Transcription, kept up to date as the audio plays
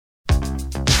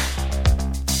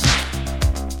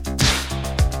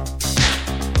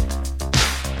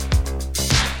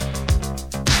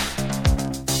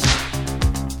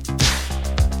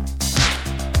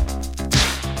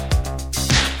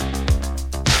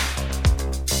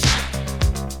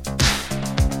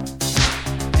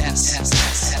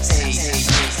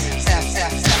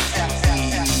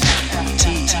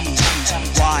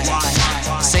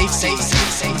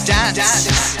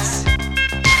dance.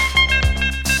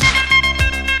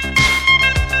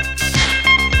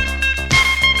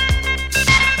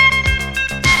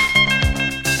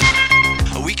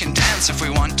 We can dance if we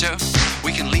want to.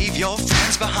 We can leave your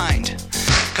friends behind.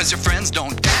 'Cause your friends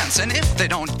don't dance, and if they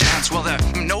don't dance, well, they're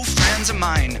no friends of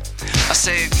mine. I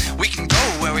say, we can go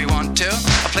where we want to,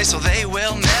 a place where they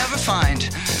will never find.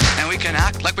 And we can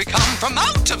act like we come from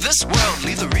out of this world,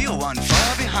 leave the real one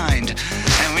far behind.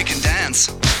 And we can dance.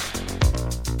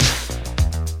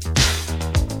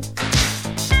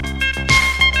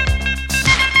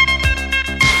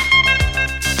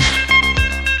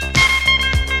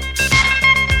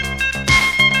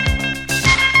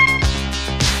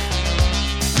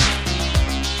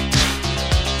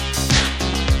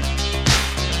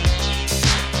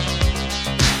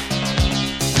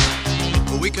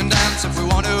 We can dance if we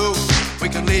want to. We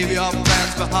can leave your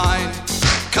friends behind.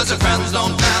 'Cause your friends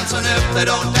don't dance, and if they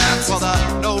don't dance, well,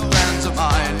 they're no friends of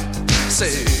mine.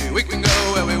 Say, we can go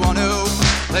where we want to,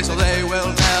 place where they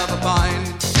will never find.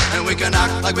 And we can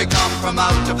act like we come from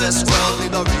out of this world,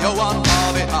 leave the real one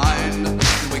far behind.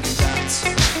 And we can dance.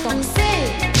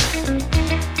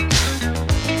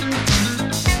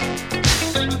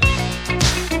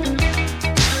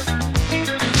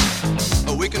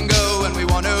 We can go when we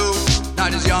want to.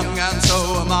 Night is young and so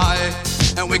am I.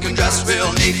 And we can dress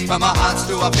real neat from our hands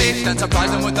to our feet and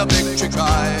surprise them with a victory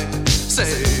cry.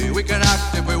 Say, we can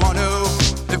act if we want to.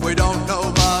 If we don't,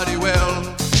 nobody will.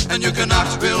 And you can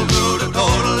act real rude and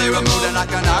totally removed, and I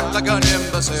can act like an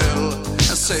imbecile.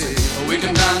 And say, we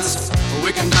can dance,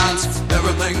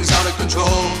 everything's out of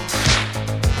control.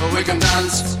 We can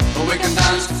dance,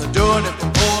 they're doing it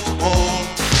from pole to pole.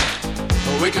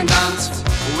 We can dance,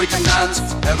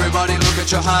 everybody look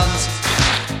at your hands.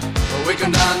 We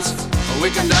can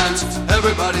dance,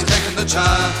 everybody's taking the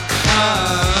chance.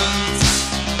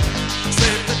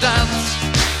 Safe to dance,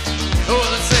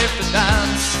 oh, it's safe to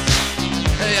dance.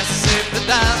 Yes, it's safe to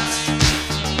dance.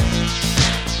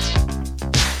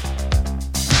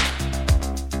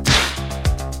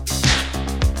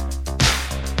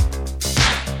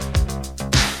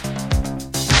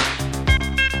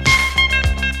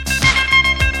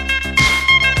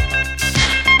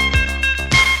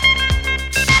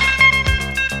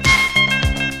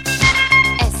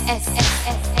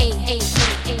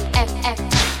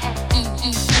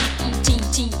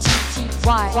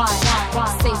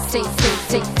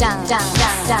 Say, down, down,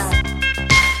 down, down.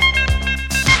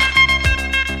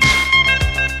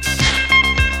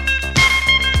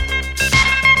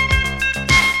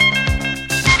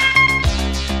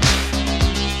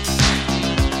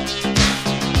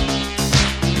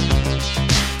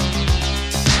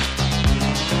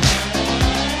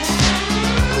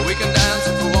 We can dance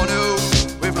if we want to.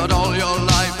 We've got all your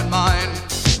life in mind.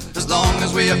 As long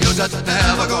as we abuse it,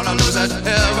 never gonna lose it.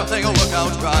 Everything will work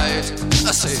out right.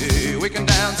 I say, we can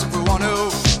dance if we want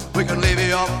to. We can leave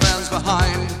your friends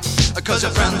behind. 'Cause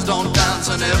your friends don't dance,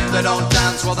 and if they don't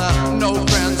dance, well, they're no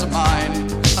friends of mine.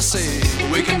 I say,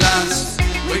 we can dance,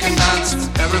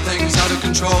 everything's out of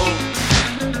control.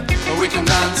 We can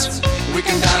dance,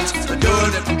 they're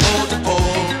doing it from pole to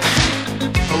pole.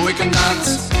 We can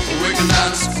dance,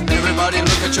 everybody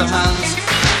look at your hands.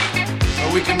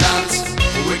 We can dance,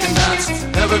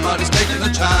 everybody's taking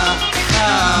the chance.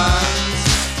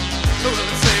 Well,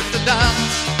 it's safe to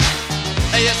dance.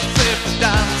 Yes, it's safe to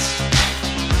dance.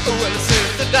 Well, it's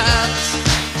safe to dance.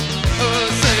 Oh,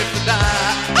 it's safe to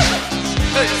dance.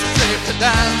 Yes, it's safe to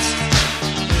dance.